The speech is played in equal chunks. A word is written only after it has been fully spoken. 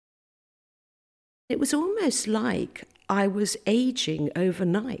It was almost like I was aging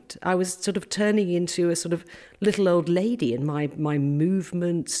overnight. I was sort of turning into a sort of little old lady, and my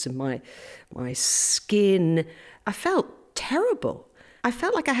movements and my skin. I felt terrible. I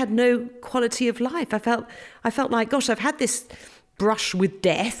felt like I had no quality of life. I felt like, gosh, I've had this brush with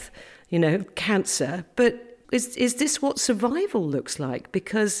death, cancer, but is this what survival looks like?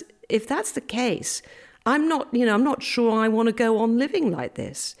 Because if that's the case, I'm not sure I want to go on living like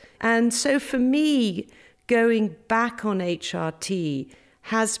this. And so for me, going back on HRT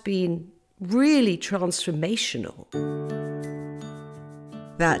has been really transformational.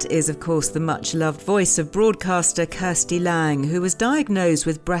 That is, of course, the much-loved voice of broadcaster Kirsty Lang, who was diagnosed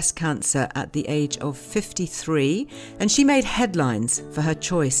with breast cancer at the age of 53, and she made headlines for her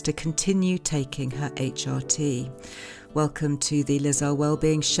choice to continue taking her HRT. Welcome to the Liz Earle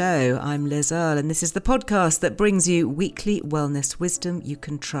Wellbeing Show. I'm Liz Earle, and this is the podcast that brings you weekly wellness wisdom you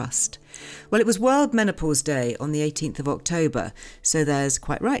can trust. Well, it was World Menopause Day on the 18th of October, so there's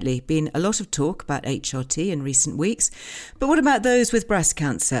quite rightly been a lot of talk about HRT in recent weeks. But what about those with breast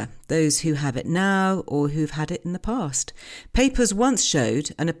cancer? Those who have it now or who've had it in the past? Papers once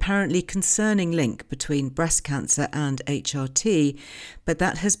showed an apparently concerning link between breast cancer and HRT, but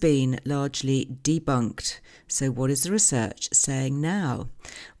that has been largely debunked. So what is the research saying now?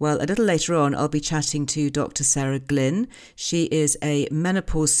 Well, a little later on, I'll be chatting to Dr. Sarah Glynne. She is a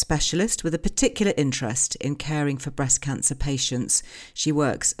menopause specialist with a particular interest in caring for breast cancer patients. She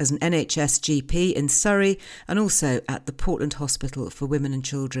works as an NHS GP in Surrey and also at the Portland Hospital for Women and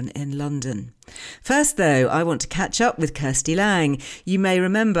Children in London. First, though, I want to catch up with Kirsty Lang. You may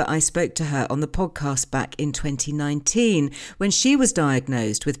remember I spoke to her on the podcast back in 2019 when she was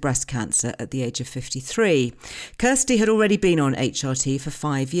diagnosed with breast cancer at the age of 53. Kirsty had already been on HRT for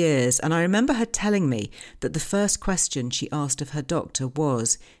 5 years, and I remember her telling me that the first question she asked of her doctor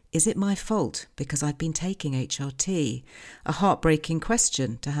was, "Is it my fault because I've been taking HRT?" A heartbreaking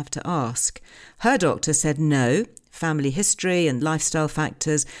question to have to ask. Her doctor said no, family history and lifestyle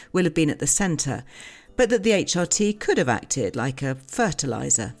factors will have been at the centre, but that the HRT could have acted like a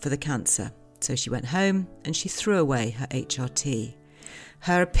fertiliser for the cancer. So she went home and she threw away her HRT.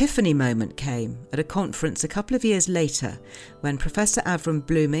 Her epiphany moment came at a conference a couple of years later when Professor Avram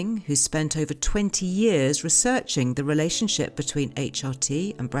Blooming, who spent over 20 years researching the relationship between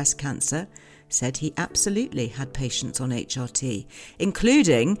HRT and breast cancer, said he absolutely had patients on HRT,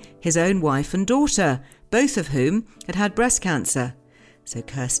 including his own wife and daughter, both of whom had had breast cancer. So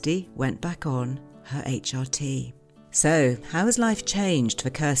Kirsty went back on her HRT. So, how has life changed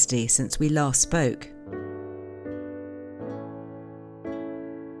for Kirsty since we last spoke?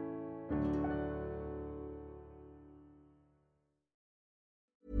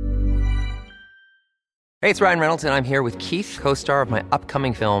 Hey, it's Ryan Reynolds, and I'm here with Keith, co-star of my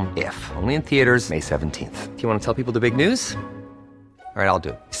upcoming film, If, only in theaters May 17th. Do you want to tell people the big news? All right, I'll do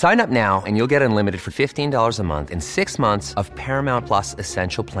it. Sign up now and you'll get unlimited for $15 a month and 6 months of Paramount Plus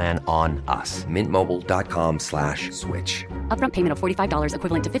Essential Plan on us. MintMobile.com/switch. Upfront payment of $45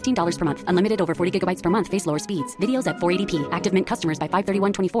 equivalent to $15 per month. Unlimited over 40 gigabytes per month. Face lower speeds. Videos at 480p. Active Mint customers by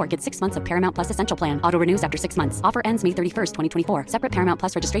 531.24 get 6 months of Paramount Plus Essential Plan. Auto renews after 6 months. Offer ends May 31st, 2024. Separate Paramount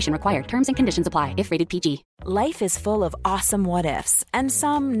Plus registration required. Terms and conditions apply if rated PG. Life is full of awesome what-ifs and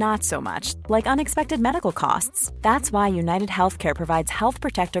some not so much, like unexpected medical costs. That's why United Healthcare provides Health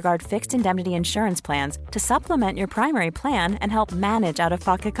Protector Guard fixed indemnity insurance plans to supplement your primary plan and help manage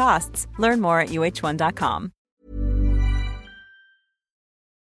out-of-pocket costs. Learn more at uh1.com.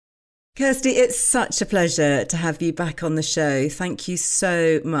 Kirsty, it's such a pleasure to have you back on the show. Thank you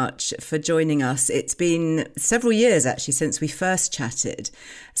so much for joining us. It's been several years actually since we first chatted.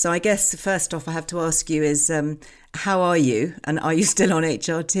 So I guess first off I have to ask you is, how are you? And are you still on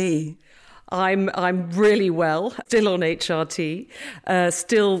HRT? I'm really well, still on HRT,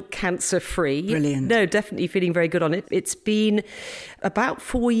 still cancer-free. Brilliant. No, definitely feeling very good on it. It's been about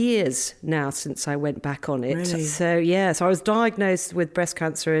 4 years now since I went back on it. Really? So I was diagnosed with breast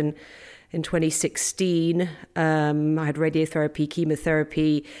cancer in 2016. I had radiotherapy,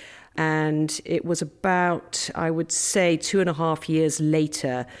 chemotherapy, and it was about, I would say, 2.5 years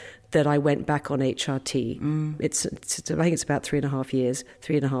later that I went back on HRT. It's I think it's about 3.5 years,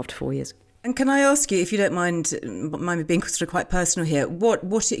 3.5 to 4 years. And can I ask you, if you don't mind me being sort of quite personal here,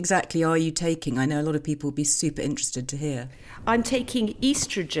 what exactly are you taking? I know a lot of people will be super interested to hear. I'm taking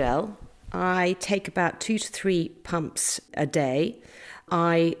estrogel. I take about 2 to 3 pumps a day.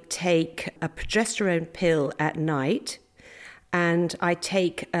 I take a progesterone pill at night, and I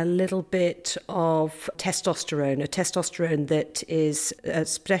take a little bit of testosterone, a testosterone that is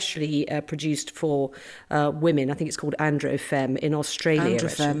especially produced for women. I think it's called Androfem in Australia.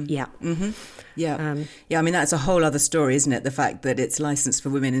 Androfem. Yeah. Mm-hmm. Yeah. Yeah, I mean, that's a whole other story, isn't it? The fact that it's licensed for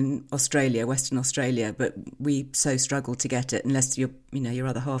women in Australia, Western Australia, but we so struggle to get it unless your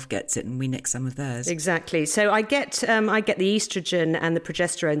other half gets it and we nick some of theirs. Exactly. So I get the estrogen and the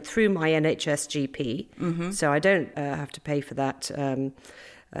progesterone through my NHS GP. Mm-hmm. So I don't have to pay for that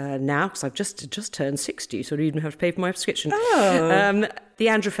now, because I've just turned 60, so I don't even have to pay for my prescription. Oh. The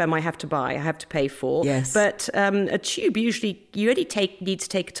Androfem I have to buy, I have to pay for. Yes. But a tube, usually, you only need to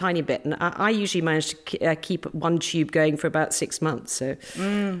take a tiny bit. And I usually manage to keep one tube going for about 6 months. So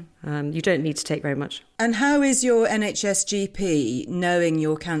you don't need to take very much. And how is your NHS GP, knowing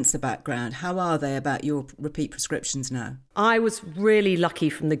your cancer background? How are they about your repeat prescriptions now? I was really lucky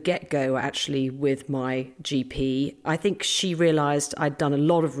from the get-go, actually, with my GP. I think she realised I'd done a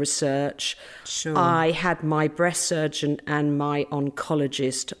lot of research. Sure. I had my breast surgeon and my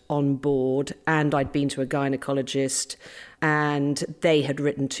oncologist on board, and I'd been to a gynecologist, and they had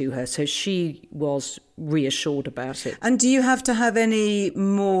written to her. So she was reassured about it. And do you have to have any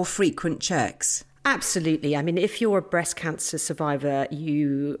more frequent checks? Absolutely. I mean, if you're a breast cancer survivor,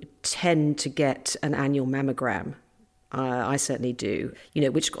 you tend to get an annual mammogram. I certainly do,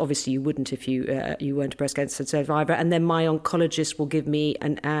 which obviously you wouldn't if you weren't a breast cancer survivor. And then my oncologist will give me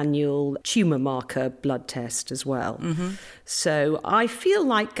an annual tumour marker blood test as well. Mm-hmm. So I feel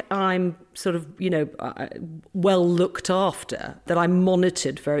like I'm sort of, well looked after, that I'm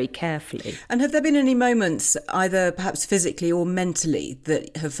monitored very carefully. And have there been any moments, either perhaps physically or mentally,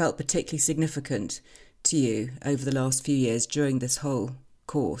 that have felt particularly significant to you over the last few years during this whole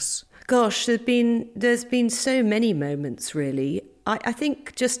course? Gosh, there's been so many moments, really. I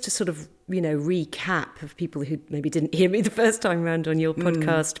think just to sort of, recap of people who maybe didn't hear me the first time around on your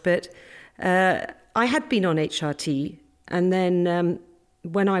podcast, but I had been on HRT, and then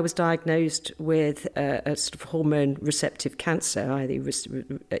when I was diagnosed with a sort of hormone receptive cancer, either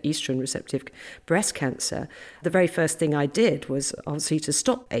estrogen receptive breast cancer, the very first thing I did was obviously to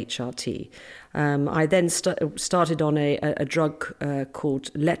stop HRT. I then started on a drug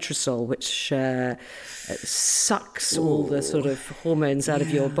called letrozole, which sucks all the sort of hormones out of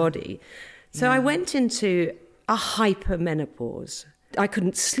your body. So I went into a hypermenopause. I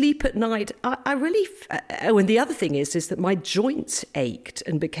couldn't sleep at night. I really... and the other thing is that my joints ached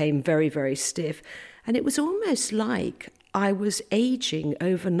and became very, very stiff. And it was almost like I was aging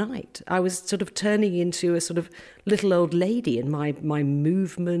overnight. I was sort of turning into a sort of little old lady, and my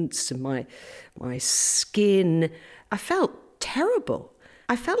movements and my skin. I felt terrible.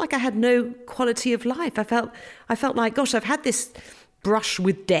 I felt like I had no quality of life. I felt like, gosh, I've had this brush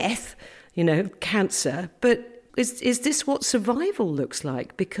with death, cancer, but is this what survival looks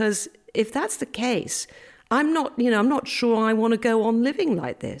like? Because if that's the case, I'm not sure I want to go on living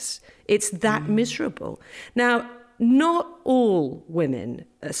like this. It's that miserable. Now, not all women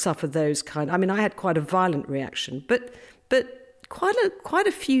suffer those kind. I mean, I had quite a violent reaction, but quite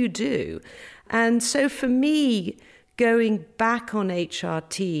a few do. And so for me, going back on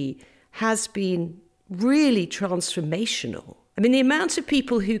HRT has been really transformational. I mean, the amount of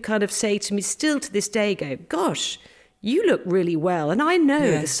people who kind of say to me still to this day, go, gosh, you look really well. And I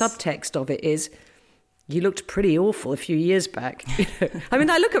know the subtext of it is, you looked pretty awful a few years back. I mean,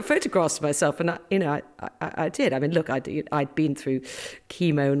 I look at photographs of myself, and I did. I mean, look, I'd been through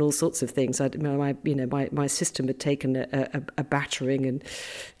chemo and all sorts of things. My system had taken a battering and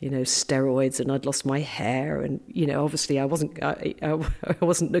steroids, and I'd lost my hair, and obviously I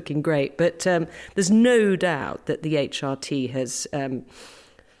wasn't looking great. But there's no doubt that the HRT has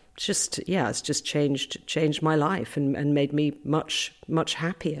it's just changed my life and made me much, much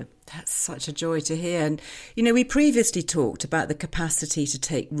happier. That's such a joy to hear. And, we previously talked about the capacity to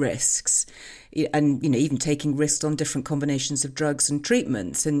take risks and, even taking risks on different combinations of drugs and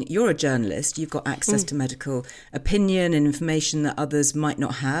treatments. And you're a journalist. You've got access to medical opinion and information that others might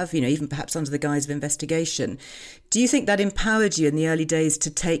not have, even perhaps under the guise of investigation. Do you think that empowered you in the early days to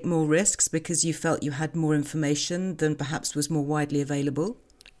take more risks because you felt you had more information than perhaps was more widely available?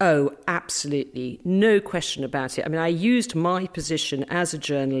 Oh, absolutely. No question about it. I mean, I used my position as a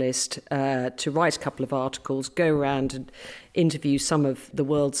journalist to write a couple of articles, go around and interview some of the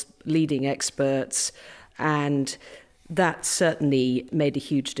world's leading experts, and that certainly made a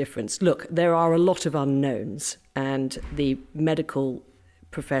huge difference. Look, there are a lot of unknowns, and the medical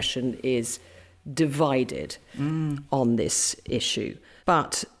profession is divided on this issue.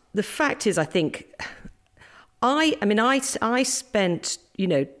 But the fact is, I think I spent,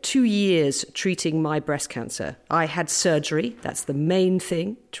 2 years treating my breast cancer. I had surgery, that's the main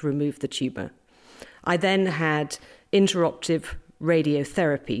thing, to remove the tumour. I then had interruptive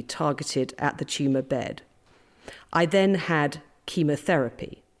radiotherapy targeted at the tumour bed. I then had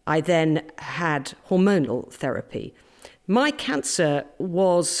chemotherapy. I then had hormonal therapy. My cancer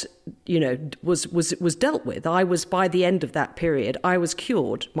was dealt with. I was, by the end of that period, I was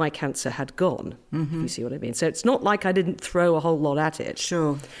cured. My cancer had gone, if you see what I mean. So it's not like I didn't throw a whole lot at it.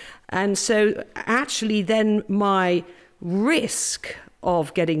 Sure. And so actually then my risk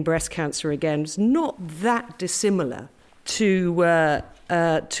of getting breast cancer again was not that dissimilar to a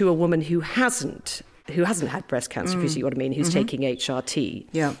woman who hasn't had breast cancer, if you see what I mean, who's taking HRT.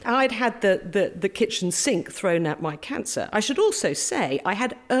 Yeah. I'd had the kitchen sink thrown at my cancer. I should also say I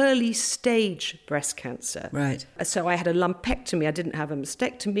had early stage breast cancer. Right. So I had a lumpectomy. I didn't have a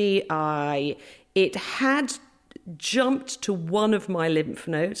mastectomy. It had jumped to one of my lymph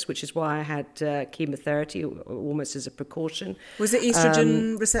nodes, which is why I had chemotherapy almost as a precaution. Was it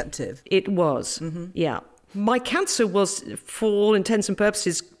estrogen receptive? It was, yeah. My cancer was, for all intents and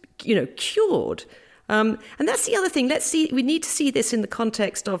purposes, cured. And that's the other thing. We need to see this in the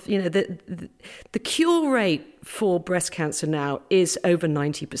context of, the cure rate for breast cancer now is over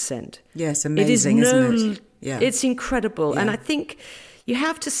 90%. Yes, amazing, isn't it? Yeah. It's incredible. Yeah. And I think you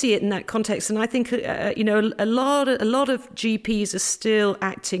have to see it in that context. And I think, a lot of GPs are still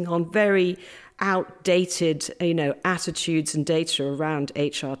acting on very outdated, attitudes and data around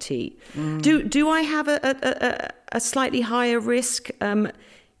HRT. Do I have a slightly higher risk?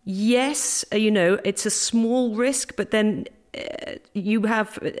 Yes, it's a small risk, but then you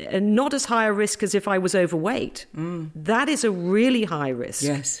have not as high a risk as if I was overweight. That is a really high risk.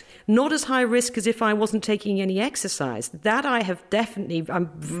 Yes. Not as high risk as if I wasn't taking any exercise. That I have definitely,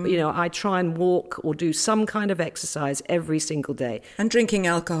 I try and walk or do some kind of exercise every single day. And drinking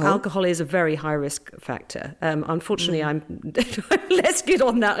alcohol. Alcohol is a very high risk factor. Unfortunately, I'm less good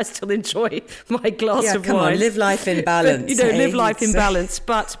on that. I still enjoy my glass of wine. Come on, live life in balance. But, live life in balance.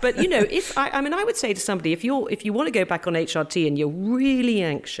 But if I would say to somebody, if you want to go back on HRT and you're really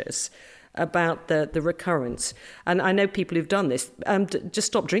anxious about the recurrence, and I know people who've done this, just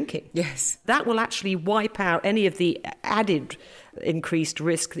stop drinking. Yes. That will actually wipe out any of the added increased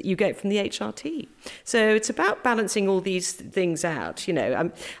risk that you get from the HRT. So it's about balancing all these things out. Do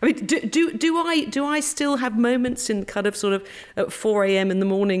I still have moments in kind of sort of at 4 a.m. in the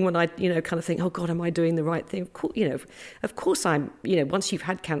morning when I kind of think, oh God, am I doing the right thing? Of course I'm. Once you've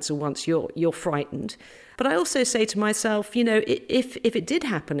had cancer once, you're frightened. But I also say to myself, if it did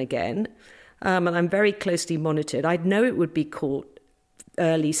happen again, and I'm very closely monitored, I'd know it would be caught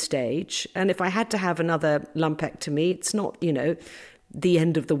early stage. And if I had to have another lumpectomy, it's not, the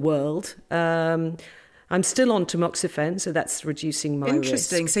end of the world. I'm still on tamoxifen, so that's reducing my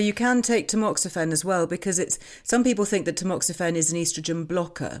Interesting. risk. So you can take tamoxifen as well, because some people think that tamoxifen is an estrogen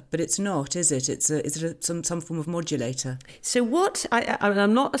blocker, but it's not, is it? Is it some form of modulator? So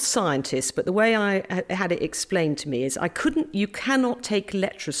I'm not a scientist, but the way I had it explained to me is you cannot take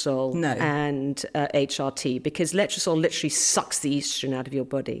letrozole and HRT, because letrozole literally sucks the estrogen out of your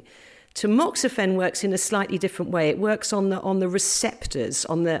body. Tamoxifen works in a slightly different way. It works on the receptors,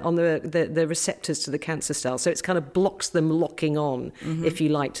 on the receptors to the cancer cells. So it's kind of blocks them locking on, if you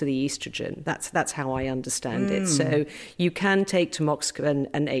like, to the estrogen. That's how I understand it. So you can take tamoxifen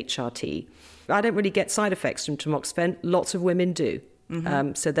and HRT. I don't really get side effects from tamoxifen. Lots of women do.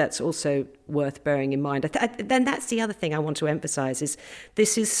 So that's also worth bearing in mind. Then that's the other thing I want to emphasise is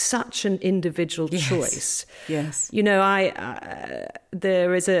this is such an individual choice. Yes.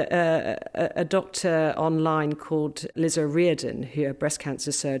 There is a doctor online called Liz O'Riordan, a breast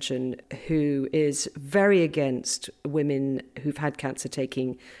cancer surgeon, who is very against women who've had cancer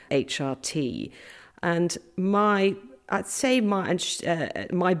taking HRT. And I'd say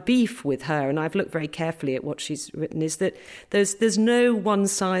my beef with her, and I've looked very carefully at what she's written, is that there's no one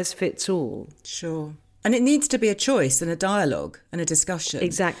size fits all. Sure. And it needs to be a choice and a dialogue and a discussion.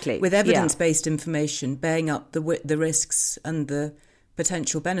 Exactly. With evidence-based information, bearing up the risks and the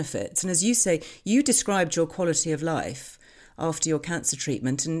potential benefits. And as you say, you described your quality of life after your cancer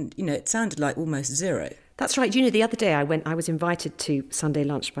treatment, and it sounded like almost zero. That's right. The other day I was invited to Sunday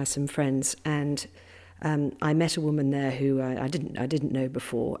lunch by some friends, and I met a woman there who I didn't know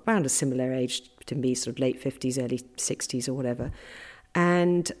before, around a similar age to me, sort of late 50s, early 60s or whatever.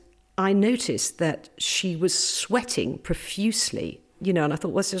 And I noticed that she was sweating profusely, and I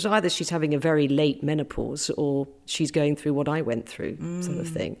thought, well, so either she's having a very late menopause or she's going through what I went through, sort of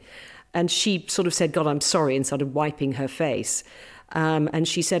thing. And she sort of said, God, I'm sorry, and started wiping her face. And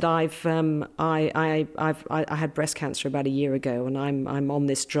she said, I had breast cancer about a year ago, and I'm on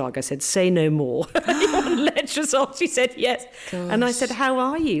this drug. I said, say no more. You want letrozole? She said, yes. Gosh. And I said, how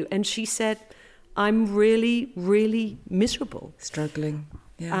are you? And she said, I'm really, really miserable. Struggling.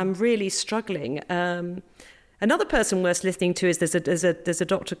 Yeah. I'm really struggling. Another person worth listening to is there's a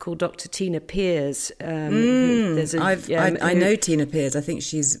doctor called Dr. Tina Pearce. I know Tina Pearce. I think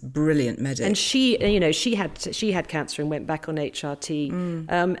she's a brilliant medic. And she had cancer and went back on HRT.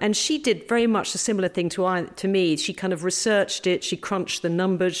 And she did very much a similar thing to me. She kind of researched it. She crunched the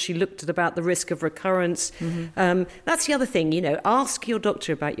numbers. She looked at about the risk of recurrence. That's the other thing. Ask your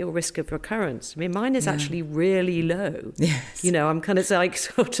doctor about your risk of recurrence. I mean, mine is actually really low. Yes. I'm kind of like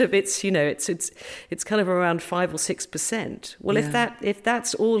sort of it's kind of around 5 or 6%. Well, if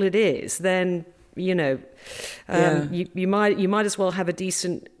that's all it is, then you might as well have a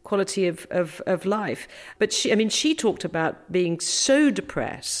decent quality of life. But she talked about being so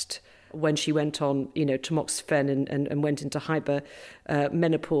depressed when she went on tamoxifen and went into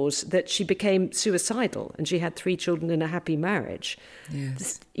menopause that she became suicidal, and she had 3 children in a happy marriage.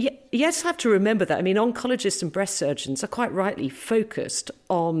 Yes. You just have to remember that. I mean, oncologists and breast surgeons are quite rightly focused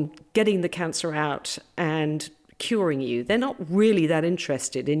on getting the cancer out and curing you. They're not really that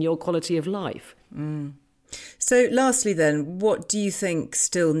interested in your quality of life. So lastly then, what do you think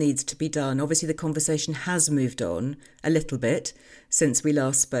still needs to be done? Obviously the conversation has moved on a little bit since we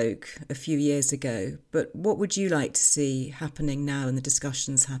last spoke a few years ago, but what would you like to see happening now and the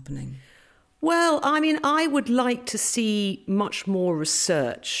discussions happening? Well, I mean, I would like to see much more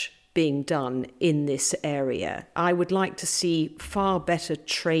research being done in this area. I would like to see far better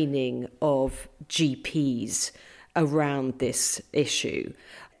training of GPs around this issue.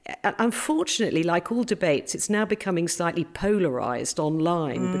 Unfortunately, like all debates, it's now becoming slightly polarised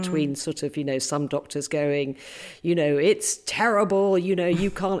online between sort of, some doctors going, it's terrible,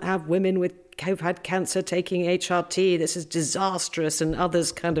 you can't have women who've had cancer taking HRT, this is disastrous, and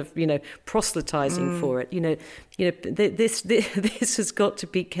others kind of, proselytising for it. This has got to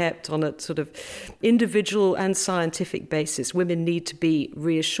be kept on a sort of individual and scientific basis. Women need to be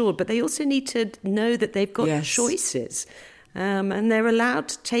reassured, but they also need to know that they've got choices. And they're allowed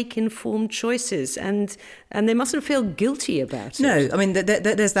to take informed choices, and they mustn't feel guilty about it. No, I mean,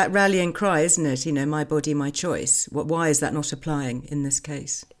 there's that rallying cry, isn't it? My body, my choice. Why is that not applying in this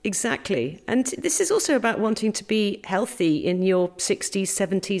case? Exactly. And this is also about wanting to be healthy in your 60s,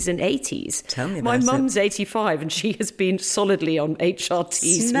 70s and 80s. Tell me about it. My mum's 85 and she has been solidly on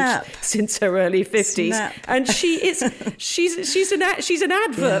HRT since her early 50s. Snap. And she's an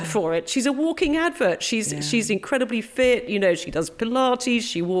advert for it. She's a walking advert. She's incredibly fit. She does Pilates.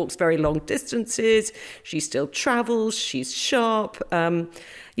 She walks very long distances. She still travels. She's sharp. I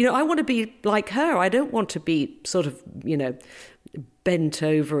want to be like her. I don't want to be sort of, bent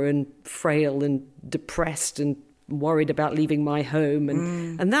over and frail and depressed and worried about leaving my home,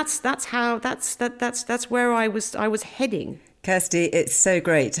 and that's where I was heading. Kirsty, it's so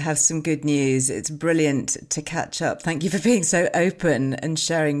great to have some good news. It's brilliant to catch up. Thank you for being so open and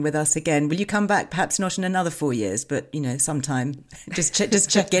sharing with us again. Will you come back? Perhaps not in another 4 years, but sometime. Just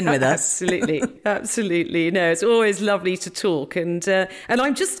check in with us. Absolutely. No, it's always lovely to talk, and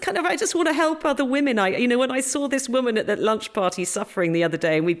I'm just I just want to help other women. When I saw this woman at that lunch party suffering the other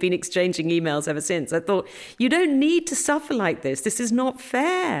day, and we've been exchanging emails ever since, I thought, you don't need to suffer like this. This is not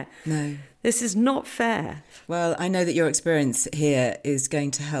fair. No. This is not fair. Well, I know that your experience here is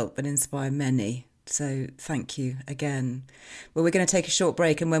going to help and inspire many. So thank you again. Well, we're going to take a short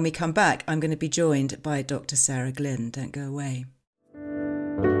break, and when we come back, I'm going to be joined by Dr. Sarah Glynne. Don't go away.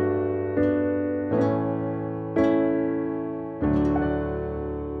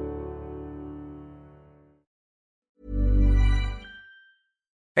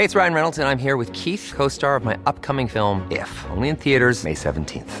 Hey, it's Ryan Reynolds, and I'm here with Keith, co-star of my upcoming film, If, only in theaters May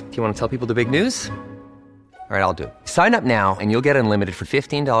 17th. Do you want to tell people the big news? All right, I'll do it. Sign up now and you'll get unlimited for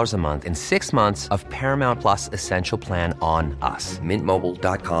 $15 a month and 6 months of Paramount Plus Essential Plan on us.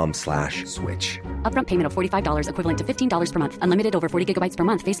 MintMobile.com/switch. Upfront payment of $45 equivalent to $15 per month. Unlimited over 40 gigabytes per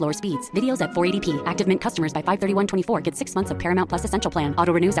month. Face lower speeds. Videos at 480p. Active Mint customers by 531.24 get 6 months of Paramount Plus Essential Plan.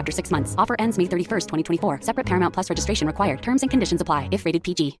 Auto renews after 6 months. Offer ends May 31st, 2024. Separate Paramount Plus registration required. Terms and conditions apply if rated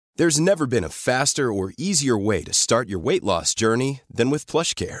PG. There's never been a faster or easier way to start your weight loss journey than with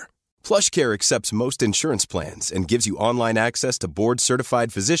PlushCare. PlushCare accepts most insurance plans and gives you online access to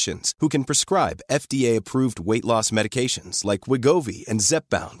board-certified physicians who can prescribe FDA-approved weight loss medications like Wegovy and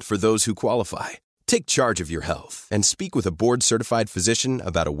Zepbound for those who qualify. Take charge of your health and speak with a board-certified physician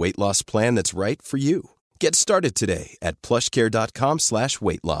about a weight loss plan that's right for you. Get started today at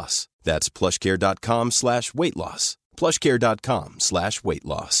plushcare.com/weight loss. That's plushcare.com/weight loss. PlushCare.com/weight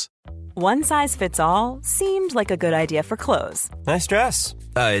loss. One size fits all seemed like a good idea for clothes. Nice dress.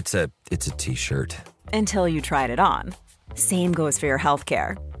 It's a t-shirt. Until you tried it on. Same goes for your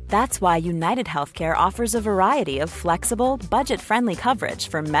healthcare. That's why United Healthcare offers a variety of flexible, budget-friendly coverage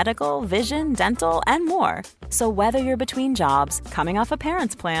for medical, vision, dental, and more. So whether you're between jobs, coming off a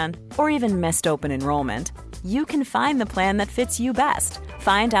parent's plan, or even missed open enrollment, you can find the plan that fits you best.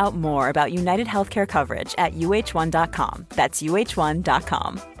 Find out more about United Healthcare coverage at uh1.com. That's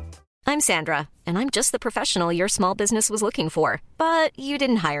uh1.com. I'm Sandra, and I'm just the professional your small business was looking for. But you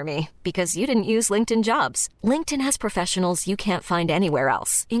didn't hire me because you didn't use LinkedIn Jobs. LinkedIn has professionals you can't find anywhere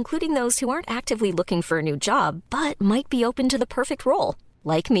else, including those who aren't actively looking for a new job, but might be open to the perfect role,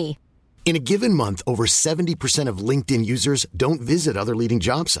 like me. In a given month, over 70% of LinkedIn users don't visit other leading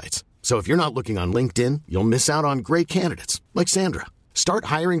job sites. So if you're not looking on LinkedIn, you'll miss out on great candidates like Sandra. Start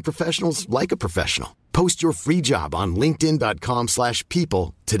hiring professionals like a professional. Post your free job on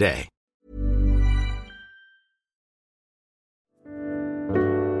linkedin.com/people today.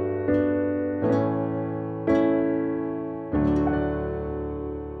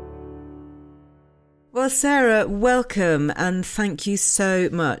 Well, Sarah, welcome and thank you so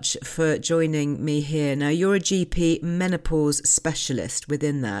much for joining me here. Now, you're a GP menopause specialist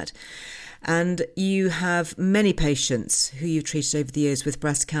within that, and you have many patients who you've treated over the years with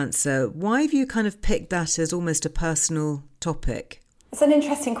breast cancer. Why have you kind of picked that as almost a personal topic? It's an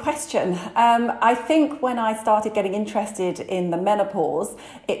interesting question. I think when I started getting interested in the menopause,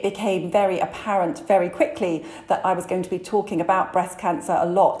 it became very apparent very quickly that I was going to be talking about breast cancer a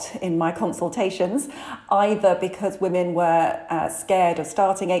lot in my consultations, either because women were scared of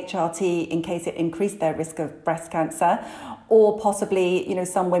starting HRT in case it increased their risk of breast cancer, or possibly,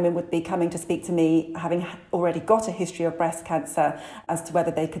 some women would be coming to speak to me having already got a history of breast cancer as to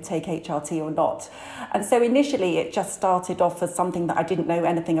whether they could take HRT or not. And so initially it just started off as something that I didn't know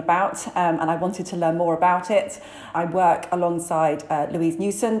anything about, and I wanted to learn more about it. I work alongside Louise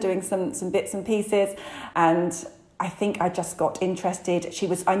Newson doing some bits and pieces, and I think I just got interested.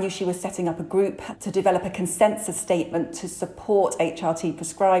 I knew she was setting up a group to develop a consensus statement to support HRT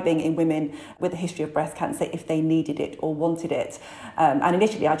prescribing in women with a history of breast cancer if they needed it or wanted it. And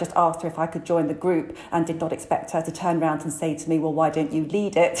initially I just asked her if I could join the group and did not expect her to turn around and say to me, well, why don't you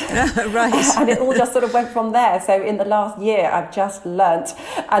lead it? Right. And it all just sort of went from there. So in the last year, I've just learnt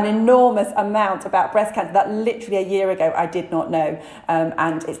an enormous amount about breast cancer that literally a year ago I did not know.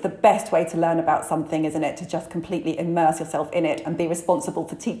 And it's the best way to learn about something, isn't it? To just completely immerse yourself in it and be responsible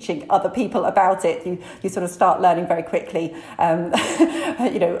for teaching other people about it. You sort of start learning very quickly,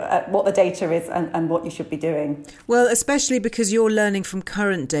 what the data is and what you should be doing. Well, especially because you're learning from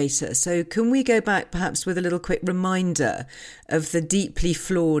current data. So can we go back perhaps with a little quick reminder of the deeply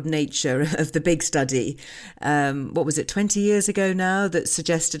flawed nature of the big study? What was it, 20 years ago now, that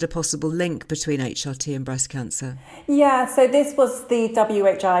suggested a possible link between HRT and breast cancer? Yeah, so this was the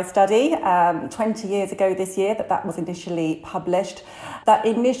WHI study 20 years ago this year that was initially published, that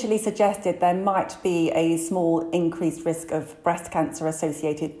initially suggested there might be a small increased risk of breast cancer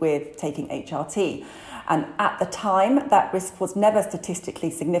associated with taking HRT. And at the time, that risk was never statistically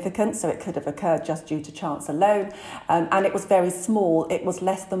significant, so it could have occurred just due to chance alone. And it was very small. It was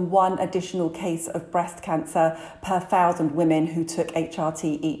less than one additional case of breast cancer per 1,000 women who took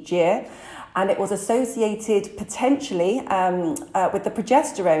HRT each year. And it was associated potentially with the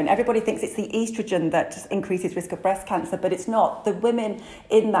progesterone. Everybody thinks it's the estrogen that increases risk of breast cancer, but it's not. The women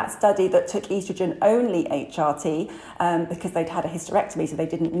in that study that took estrogen-only HRT, because they'd had a hysterectomy, so they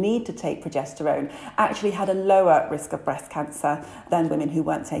didn't need to take progesterone, actually had a lower risk of breast cancer than women who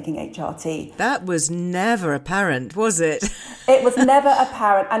weren't taking HRT. That was never apparent, was it? It was never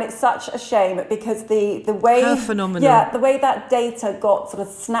apparent, and it's such a shame because the way... How phenomenal. Yeah, the way that data got sort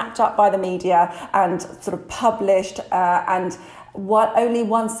of snapped up by the media and sort of published and only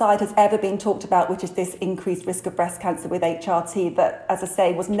one side has ever been talked about, which is this increased risk of breast cancer with HRT that, as I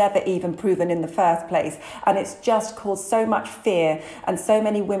say, was never even proven in the first place. And it's just caused so much fear. And so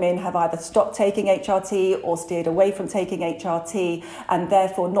many women have either stopped taking HRT or steered away from taking HRT and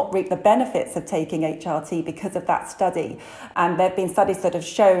therefore not reaped the benefits of taking HRT because of that study. And there have been studies that have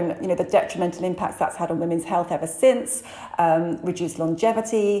shown, the detrimental impacts that's had on women's health ever since, reduced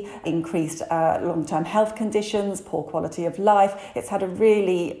longevity, increased long-term health conditions, poor quality of life. It's had a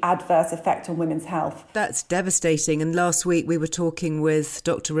really adverse effect on women's health. That's devastating. And last week we were talking with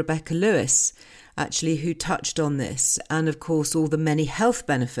Dr. Rebecca Lewis actually who touched on this, and of course all the many health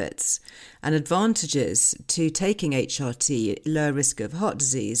benefits and advantages to taking HRT, lower risk of heart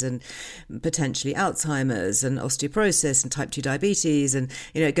disease and potentially Alzheimer's and osteoporosis and type 2 diabetes, and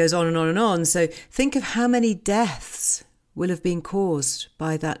it goes on and on and on. So think of how many deaths will have been caused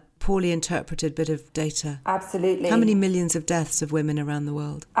by that poorly interpreted bit of data. Absolutely. How many millions of deaths of women around the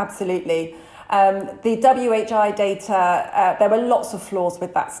world? Absolutely. The WHI data, there were lots of flaws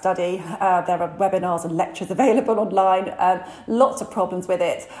with that study. There are webinars and lectures available online, lots of problems with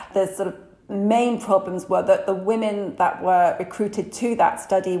it. The sort of main problems were that the women that were recruited to that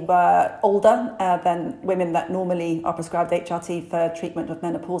study were older than women that normally are prescribed HRT for treatment of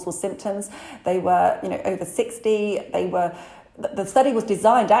menopausal symptoms. They were, over 60. The study was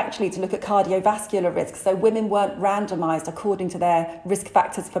designed actually to look at cardiovascular risk. So women weren't randomised according to their risk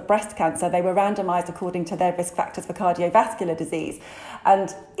factors for breast cancer. They were randomised according to their risk factors for cardiovascular disease.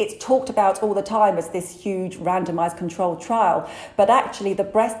 And it's talked about all the time as this huge randomised controlled trial. But actually the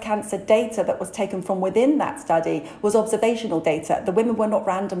breast cancer data that was taken from within that study was observational data. The women were not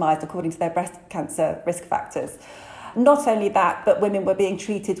randomised according to their breast cancer risk factors. Not only that, but women were being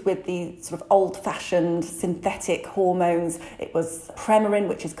treated with the sort of old-fashioned synthetic hormones. It was Premarin,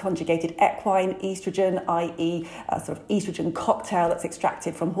 which is conjugated equine estrogen, i.e. a sort of estrogen cocktail that's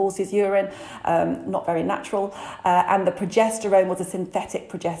extracted from horse's urine, not very natural. And the progesterone was a synthetic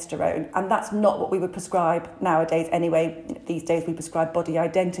progesterone. And that's not what we would prescribe nowadays anyway. These days we prescribe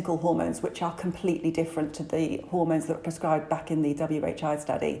body-identical hormones, which are completely different to the hormones that were prescribed back in the WHI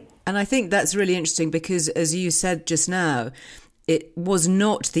study. And I think that's really interesting because, as you said just now, it was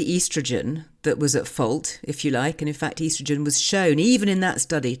not the estrogen that was at fault, if you like. And in fact, estrogen was shown, even in that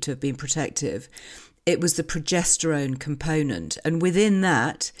study, to have been protective. It was the progesterone component. And within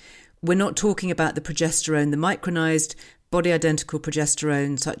that, we're not talking about the progesterone, the micronized body-identical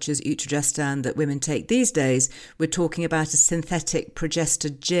progesterone, such as utrogestan, that women take these days. We're talking about a synthetic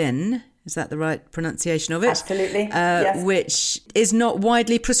progestogen. Is that the right pronunciation of it? Absolutely, yes. Which is not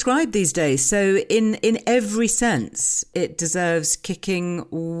widely prescribed these days. So in every sense, it deserves kicking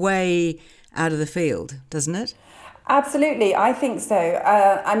way out of the field, doesn't it? Absolutely, I think so.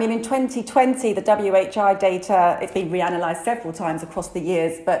 In 2020, the WHI data, it's been reanalyzed several times across the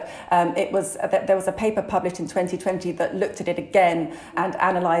years, but there was a paper published in 2020 that looked at it again and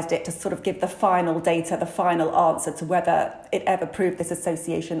analysed it to sort of give the final data, the final answer to whether it ever proved this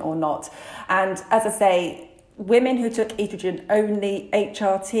association or not. And as I say, women who took estrogen-only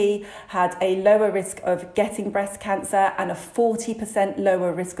HRT had a lower risk of getting breast cancer and a 40%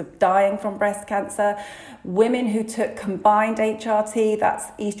 lower risk of dying from breast cancer. Women who took combined HRT,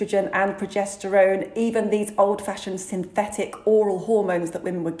 that's estrogen and progesterone, even these old-fashioned synthetic oral hormones that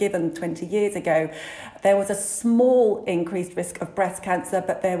women were given 20 years ago, there was a small increased risk of breast cancer,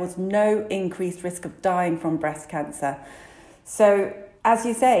 but there was no increased risk of dying from breast cancer. So, as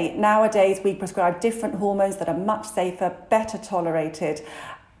you say, nowadays we prescribe different hormones that are much safer, better tolerated.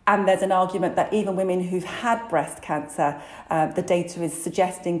 And there's an argument that even women who've had breast cancer, the data is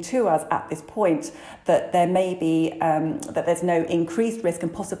suggesting to us at this point that there may be, that there's no increased risk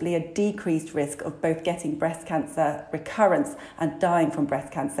and possibly a decreased risk of both getting breast cancer recurrence and dying from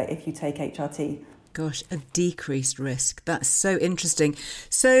breast cancer if you take HRT. Gosh, a decreased risk. That's so interesting.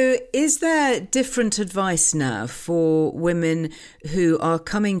 So is there different advice now for women who are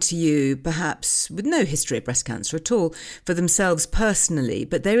coming to you, perhaps with no history of breast cancer at all, for themselves personally,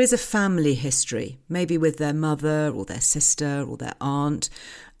 but there is a family history, maybe with their mother or their sister or their aunt?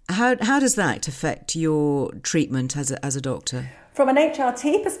 How does that affect your treatment as a doctor? From an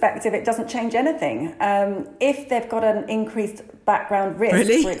HRT perspective, it doesn't change anything. If they've got an increased background risk,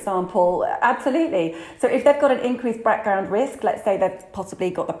 really? For example, absolutely. So if they've got an increased background risk, let's say they've possibly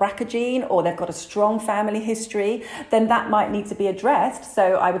got the BRCA gene or they've got a strong family history, then that might need to be addressed.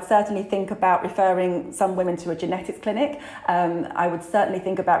 So I would certainly think about referring some women to a genetics clinic. I would certainly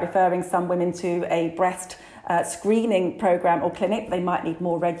think about referring some women to a breast screening program or clinic. They might need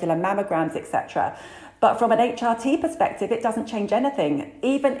more regular mammograms, etc. But from an HRT perspective, it doesn't change anything.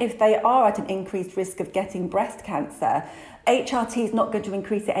 Even if they are at an increased risk of getting breast cancer, HRT is not going to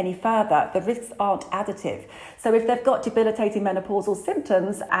increase it any further. The risks aren't additive. So if they've got debilitating menopausal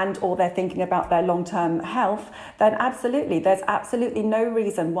symptoms and or they're thinking about their long-term health, then absolutely, there's absolutely no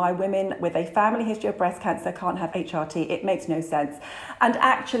reason why women with a family history of breast cancer can't have HRT. It makes no sense. And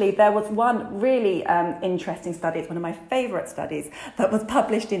actually, there was one really interesting study, it's one of my favourite studies, that was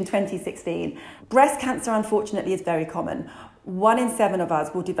published in 2016. Breast cancer, unfortunately, is very common. 1 in 7 of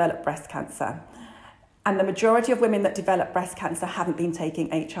us will develop breast cancer. And the majority of women that develop breast cancer haven't been taking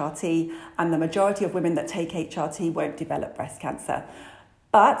HRT, and the majority of women that take HRT won't develop breast cancer.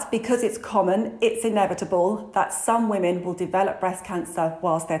 But because it's common, it's inevitable that some women will develop breast cancer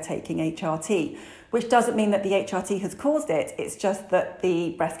whilst they're taking HRT, which doesn't mean that the HRT has caused it. It's just that the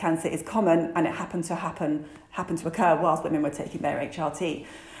breast cancer is common and it happened to occur whilst women were taking their HRT.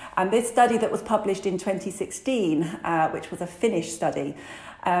 And this study that was published in 2016, which was a Finnish study,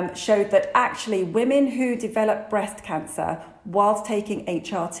 showed that actually women who develop breast cancer whilst taking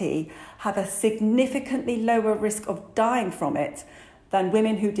HRT have a significantly lower risk of dying from it than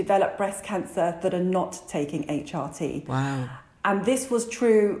women who develop breast cancer that are not taking HRT. Wow. And this was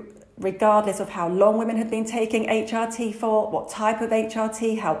true regardless of how long women had been taking HRT for, what type of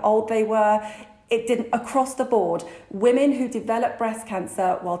HRT, how old they were. It didn't, across the board, women who developed breast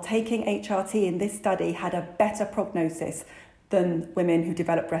cancer while taking HRT in this study had a better prognosis than women who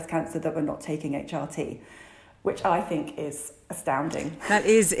developed breast cancer that were not taking HRT, which I think is astounding. That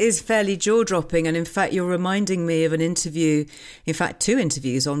is fairly jaw-dropping. And in fact, you're reminding me of an interview, in fact, 2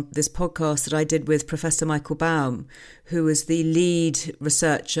 interviews on this podcast that I did with Professor Michael Baum, who was the lead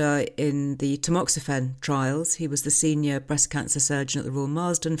researcher in the tamoxifen trials. He was the senior breast cancer surgeon at the Royal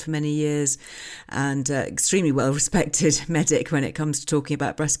Marsden for many years and extremely well-respected medic when it comes to talking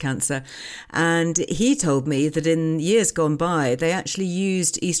about breast cancer. And he told me that in years gone by, they actually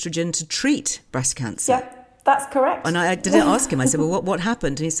used estrogen to treat breast cancer. Yeah. That's correct. And I didn't ask him. I said, well, what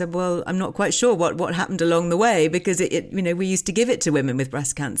happened? And he said, well, I'm not quite sure what happened along the way, because we used to give it to women with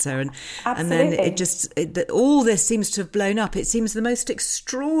breast cancer. And Absolutely. And then all this seems to have blown up. It seems the most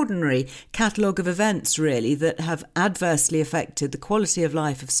extraordinary catalogue of events, really, that have adversely affected the quality of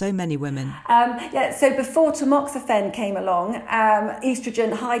life of so many women. So before tamoxifen came along,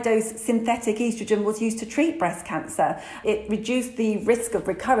 estrogen, high-dose synthetic estrogen was used to treat breast cancer. It reduced the risk of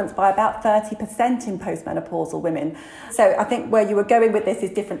recurrence by about 30% in postmenopausal women. So I think where you were going with this is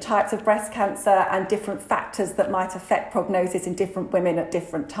different types of breast cancer and different factors that might affect prognosis in different women at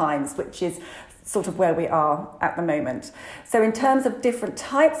different times, which is sort of where we are at the moment. So in terms of different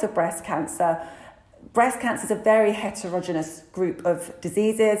types of breast cancer is a very heterogeneous group of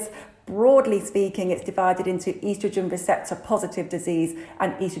diseases. Broadly speaking, it's divided into estrogen receptor positive disease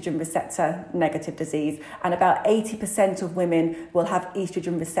and estrogen receptor negative disease. And about 80% of women will have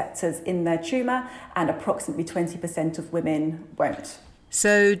estrogen receptors in their tumour, and approximately 20% of women won't.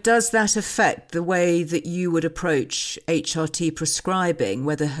 So does that affect the way that you would approach HRT prescribing,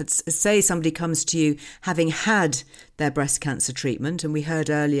 whether, say, somebody comes to you having had their breast cancer treatment, and we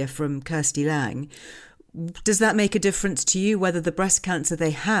heard earlier from Kirsty Lang, does that make a difference to you whether the breast cancer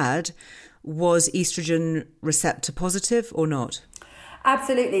they had was estrogen receptor positive or not?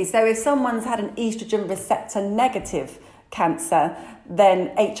 Absolutely. So if someone's had an estrogen receptor negative cancer,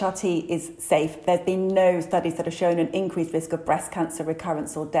 then HRT is safe. There's been no studies that have shown an increased risk of breast cancer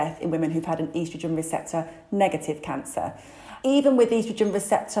recurrence or death in women who've had an estrogen receptor negative cancer. Even with estrogen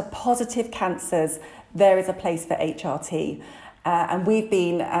receptor positive cancers, there is a place for HRT. And we've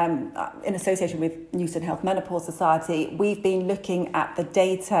been, in association with Newton Health Menopause Society, we've been looking at the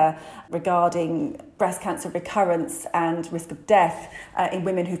data regarding breast cancer recurrence and risk of death in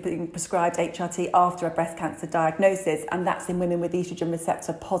women who've been prescribed HRT after a breast cancer diagnosis, and that's in women with estrogen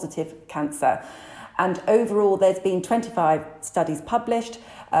receptor positive cancer. And overall, there's been 25 studies published.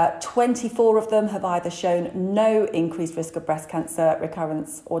 24 of them have either shown no increased risk of breast cancer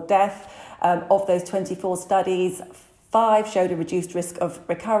recurrence or death. Of those 24 studies, 5 showed a reduced risk of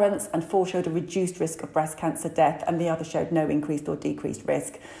recurrence and 4 showed a reduced risk of breast cancer death, and the other showed no increased or decreased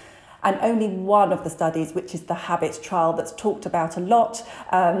risk. And only one of the studies, which is the HABIT trial that's talked about a lot,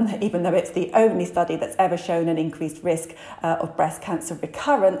 even though it's the only study that's ever shown an increased risk of breast cancer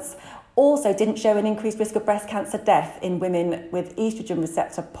recurrence, also didn't show an increased risk of breast cancer death in women with estrogen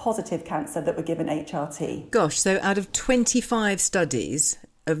receptor positive cancer that were given HRT. Gosh, so out of 25 studies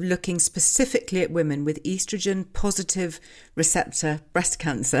of looking specifically at women with estrogen positive receptor breast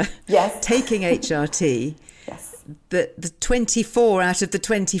cancer, yes, taking HRT, yes, the 24 out of the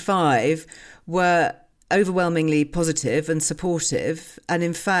 25 were overwhelmingly positive and supportive. And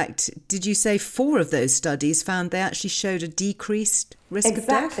in fact, did you say 4 of those studies found they actually showed a decreased risk of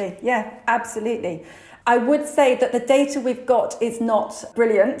death? Exactly, yeah, absolutely. I would say that the data we've got is not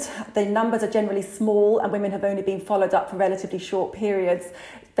brilliant. The numbers are generally small and women have only been followed up for relatively short periods.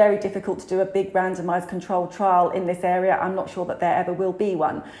 It's very difficult to do a big randomised controlled trial in this area. I'm not sure that there ever will be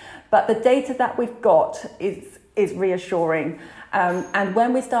one. But the data that we've got is reassuring. And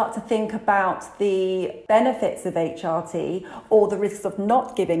when we start to think about the benefits of HRT or the risks of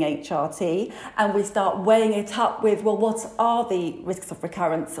not giving HRT, and we start weighing it up with, well, what are the risks of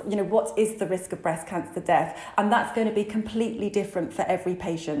recurrence? You know, what is the risk of breast cancer death? And that's going to be completely different for every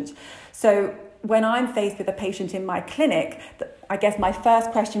patient. So when I'm faced with a patient in my clinic, I guess my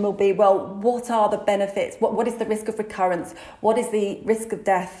first question will be, well, what are the benefits? What is the risk of recurrence? What is the risk of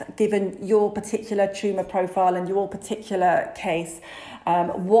death given your particular tumour profile and your particular case?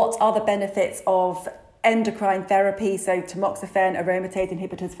 What are the benefits of endocrine therapy, so tamoxifen, aromatase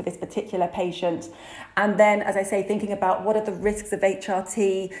inhibitors for this particular patient? And then, as I say, thinking about what are the risks of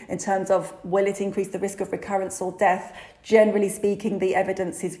HRT in terms of will it increase the risk of recurrence or death? Generally speaking, the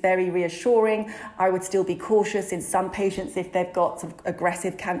evidence is very reassuring. I would still be cautious in some patients if they've got some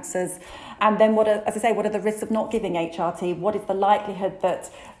aggressive cancers. And then what are the risks of not giving HRT? What is the likelihood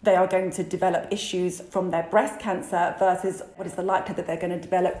that they are going to develop issues from their breast cancer versus what is the likelihood that they're going to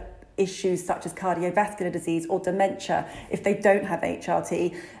develop issues such as cardiovascular disease or dementia if they don't have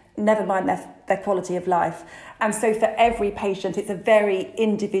HRT, never mind their quality of life. And so for every patient, it's a very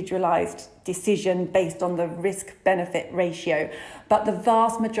individualised decision based on the risk-benefit ratio. But the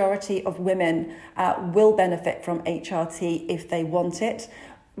vast majority of women will benefit from HRT if they want it.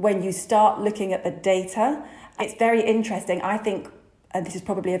 When you start looking at the data, it's very interesting. I think, and this is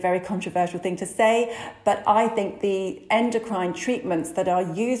probably a very controversial thing to say, but I think the endocrine treatments that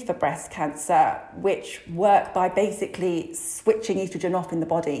are used for breast cancer, which work by basically switching estrogen off in the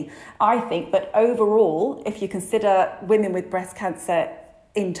body, I think that overall, if you consider women with breast cancer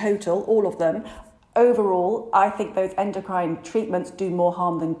in total, all of them, overall, I think those endocrine treatments do more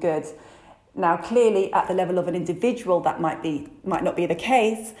harm than good. Now, clearly, at the level of an individual, that might not be the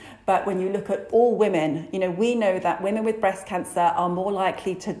case. But when you look at all women, we know that women with breast cancer are more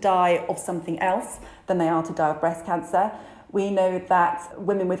likely to die of something else than they are to die of breast cancer. We know that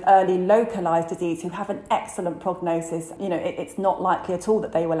women with early localized disease who have an excellent prognosis, it's not likely at all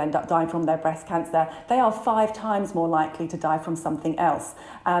that they will end up dying from their breast cancer. They are 5 times more likely to die from something else.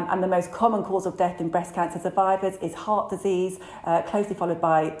 And the most common cause of death in breast cancer survivors is heart disease, closely followed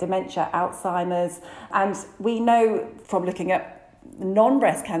by dementia, Alzheimer's. And we know from looking at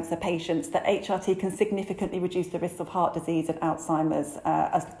non-breast cancer patients that HRT can significantly reduce the risk of heart disease and Alzheimer's,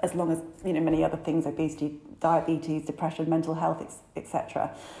 as long as many other things, obesity, diabetes, depression, mental health,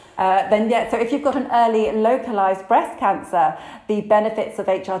 etc. So if you've got an early localized breast cancer, the benefits of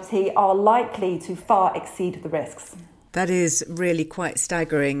HRT are likely to far exceed the risks. That is really quite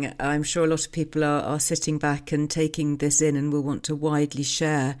staggering. I'm sure a lot of people are sitting back and taking this in and will want to widely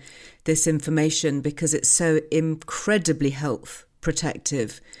share this information because it's so incredibly health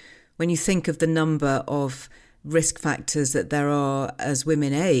protective. When you think of the number of risk factors that there are as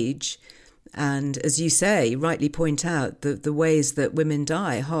women age, and as you say, rightly point out, the ways that women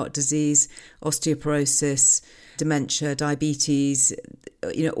die, heart disease, osteoporosis, dementia, diabetes,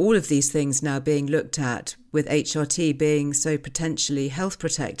 all of these things now being looked at with HRT being so potentially health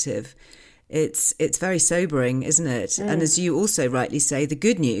protective, it's very sobering, isn't it? Mm. And as you also rightly say, the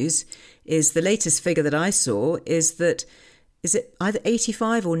good news is the latest figure that I saw is that is it either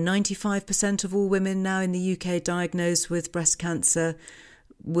 85 or 95% of all women now in the UK diagnosed with breast cancer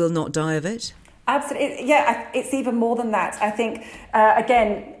will not die of it? Absolutely. Yeah, it's even more than that. I think,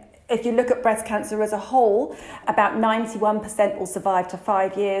 again, if you look at breast cancer as a whole, about 91% will survive to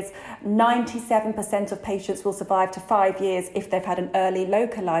 5 years. 97% of patients will survive to 5 years if they've had an early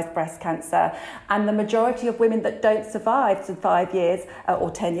localized breast cancer. And the majority of women that don't survive to 5 years or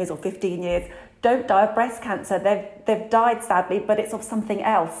 10 years or 15 years don't die of breast cancer. They've died, sadly, but it's of something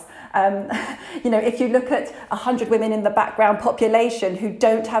else. If you look at 100 women in the background population who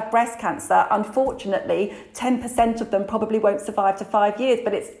don't have breast cancer, unfortunately, 10% of them probably won't survive to 5 years,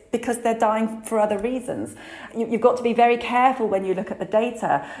 but it's because they're dying for other reasons. You've got to be very careful when you look at the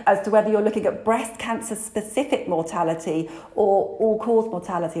data as to whether you're looking at breast cancer-specific mortality or all-cause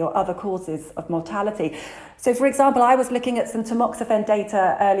mortality or other causes of mortality. So, for example, I was looking at some tamoxifen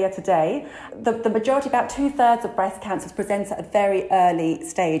data earlier today. The majority, about 2/3 of breast cancers present at a very early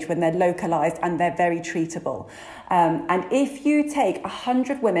stage when they're localized and they're very treatable. And if you take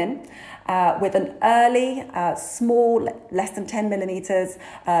 100 women with an early, small, less than 10 millimeters,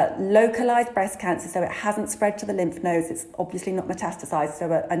 localized breast cancer, so it hasn't spread to the lymph nodes, it's obviously not metastasized,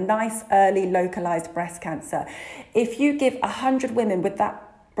 so a nice early localized breast cancer. If you give 100 women with that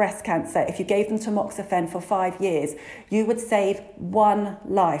breast cancer, if you gave them tamoxifen for 5 years, you would save 1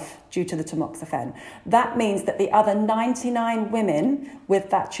 life due to the tamoxifen. That means that the other 99 women with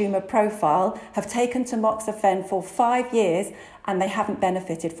that tumour profile have taken tamoxifen for 5 years and they haven't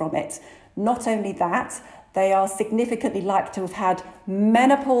benefited from it. Not only that, they are significantly likely to have had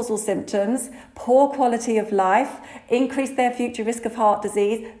menopausal symptoms, poor quality of life, increase their future risk of heart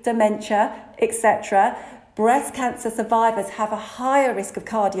disease, dementia, etc. Breast cancer survivors have a higher risk of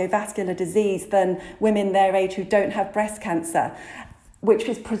cardiovascular disease than women their age who don't have breast cancer. which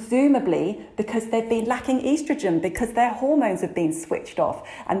is presumably because they've been lacking estrogen, because their hormones have been switched off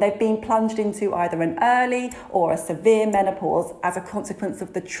and they've been plunged into either an early or a severe menopause as a consequence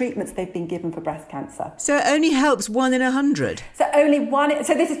of the treatments they've been given for breast cancer. So it only helps 1 in 100? So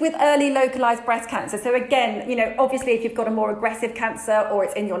this is with early localised breast cancer. So again, obviously if you've got a more aggressive cancer or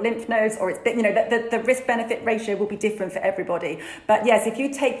it's in your lymph nodes or it's, the risk-benefit ratio will be different for everybody. But yes, if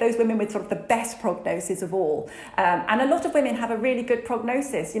you take those women with sort of the best prognosis of all, and a lot of women have a really good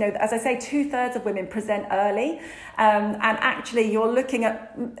prognosis. As I say, 2/3 of women present early, and actually you're looking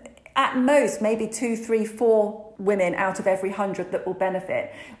at most maybe 2, 3, 4 women out of every 100 that will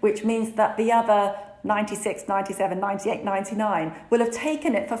benefit, which means that the other 96, 97, 98, 99 will have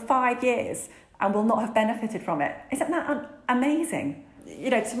taken it for 5 years and will not have benefited from it. Isn't that amazing?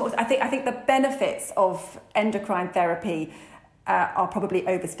 I think the benefits of endocrine therapy are probably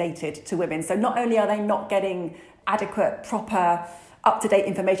overstated to women. So not only are they not getting adequate, proper, up-to-date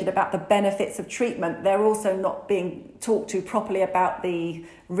information about the benefits of treatment, they're also not being talked to properly about the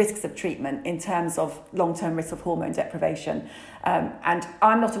risks of treatment in terms of long-term risks of hormone deprivation. And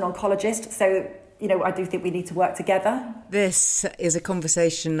I'm not an oncologist, so I do think we need to work together. This is a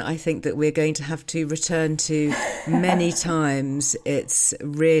conversation I think that we're going to have to return to many times. It's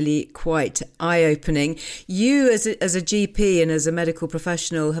really quite eye-opening. You, as a GP and as a medical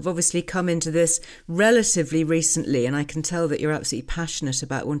professional, have obviously come into this relatively recently, and I can tell that you're absolutely passionate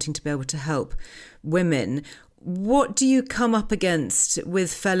about wanting to be able to help women. What do you come up against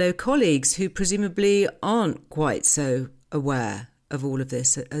with fellow colleagues who presumably aren't quite so aware of all of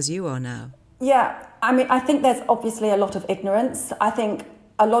this as you are now? Yeah, I think there's obviously a lot of ignorance. I think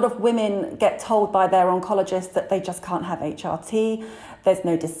a lot of women get told by their oncologist that they just can't have HRT. There's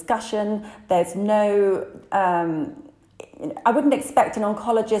no discussion. There's no... I wouldn't expect an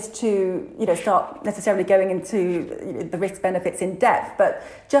oncologist to, start necessarily going into the risk benefits in depth, but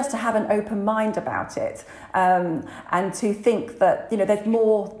just to have an open mind about it, and to think that, there's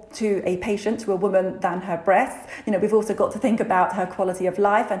more to a patient, to a woman, than her breasts. We've also got to think about her quality of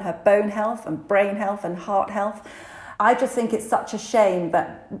life and her bone health and brain health and heart health. I just think it's such a shame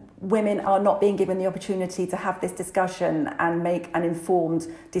that women are not being given the opportunity to have this discussion and make an informed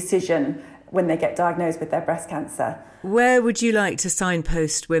decision when they get diagnosed with their breast cancer. Where would you like to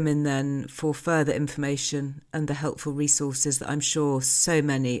signpost women then for further information and the helpful resources that I'm sure so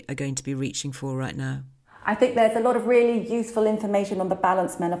many are going to be reaching for right now? I think there's a lot of really useful information on the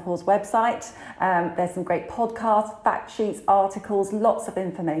Balanced Menopause website. There's some great podcasts, fact sheets, articles, lots of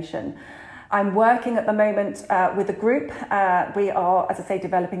information. I'm working at the moment with a group. We are, as I say,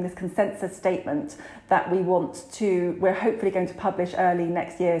 developing this consensus statement that we're hopefully going to publish early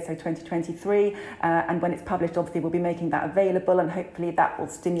next year, so 2023. And when it's published, obviously, we'll be making that available, and hopefully that will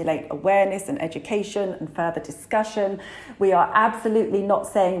stimulate awareness and education and further discussion. We are absolutely not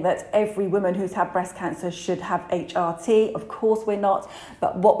saying that every woman who's had breast cancer should have HRT. Of course we're not.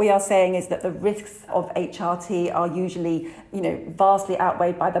 But what we are saying is that the risks of HRT are usually, vastly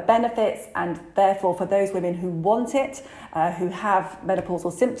outweighed by the benefits. And therefore, for those women who want it, who have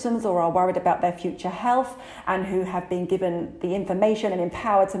menopausal symptoms or are worried about their future health, and who have been given the information and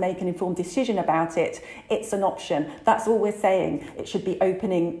empowered to make an informed decision about it, it's an option. That's all we're saying. It should be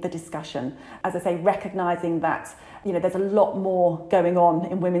opening the discussion. As I say, recognising that there's a lot more going on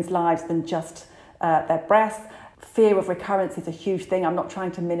in women's lives than just their breasts. Fear of recurrence is a huge thing. I'm not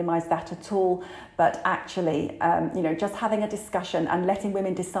trying to minimise that at all, but actually, just having a discussion and letting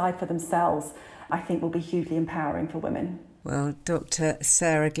women decide for themselves, I think will be hugely empowering for women. Well, Dr.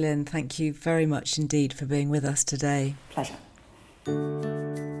 Sarah Glynne, thank you very much indeed for being with us today. Pleasure.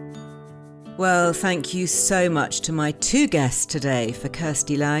 Well, thank you so much to my two guests today, for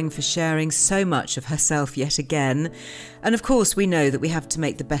Kirsty Lang for sharing so much of herself yet again. And of course, we know that we have to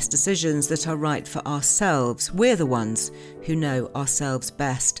make the best decisions that are right for ourselves. We're the ones who know ourselves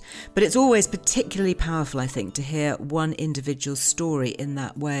best. But it's always particularly powerful, I think, to hear one individual's story in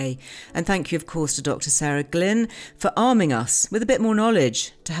that way. And thank you, of course, to Dr. Sarah Glynne for arming us with a bit more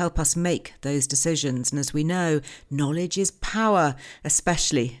knowledge to help us make those decisions. And as we know, knowledge is power,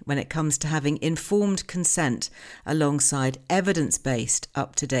 especially when it comes to having informed consent alongside evidence-based,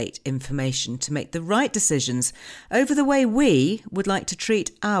 up-to-date information to make the right decisions over the way we would like to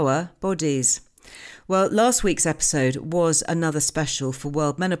treat our bodies. Well, last week's episode was another special for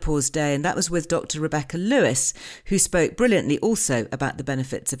World Menopause Day, and that was with Dr. Rebecca Lewis, who spoke brilliantly also about the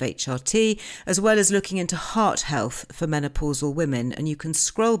benefits of HRT, as well as looking into heart health for menopausal women. And you can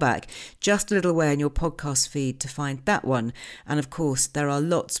scroll back just a little way in your podcast feed to find that one. And of course, there are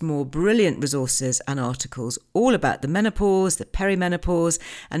lots more brilliant resources and articles all about the menopause, the perimenopause,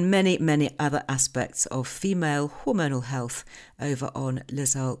 and many, many other aspects of female hormonal health over on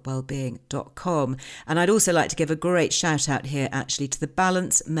lizarwellbeing.com. And I'd also like to give a great shout out here actually to the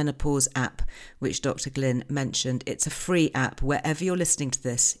Balance Menopause app, which Dr. Glynne mentioned. It's a free app wherever you're listening to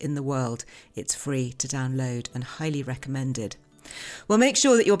this in the world. It's free to download and highly recommended. Well, make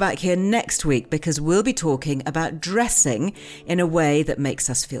sure that you're back here next week because we'll be talking about dressing in a way that makes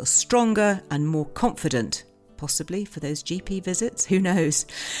us feel stronger and more confident. Possibly for those GP visits, who knows?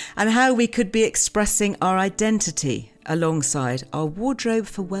 And how we could be expressing our identity alongside our wardrobe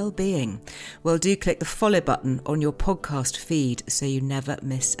for well-being. Well, do click the follow button on your podcast feed so you never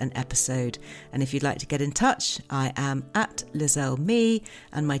miss an episode. And if you'd like to get in touch, I am at LizzelleMe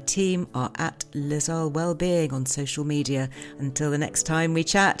and my team are at Lizelle Wellbeing on social media. Until the next time we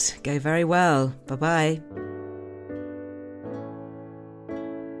chat, go very well. Bye-bye.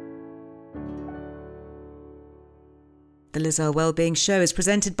 The Lizelle Wellbeing Show is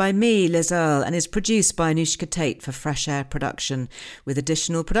presented by me, Lizelle, and is produced by Anushka Tate for Fresh Air Production, with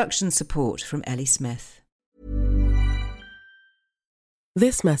additional production support from Ellie Smith.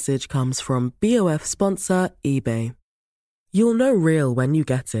 This message comes from BOF sponsor eBay. You'll know real when you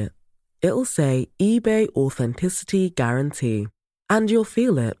get it. It'll say eBay Authenticity Guarantee. And you'll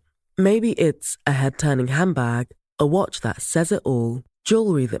feel it. Maybe it's a head-turning handbag, a watch that says it all,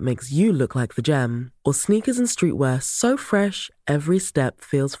 jewelry that makes you look like the gem, or sneakers and streetwear so fresh every step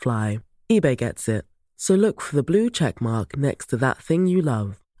feels fly. eBay gets it. So look for the blue check mark next to that thing you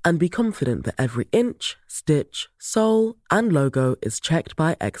love and be confident that every inch, stitch, sole, and logo is checked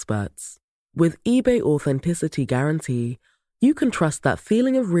by experts. With eBay Authenticity Guarantee, you can trust that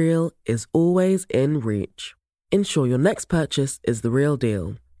feeling of real is always in reach. Ensure your next purchase is the real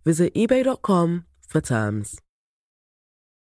deal. Visit ebay.com for terms.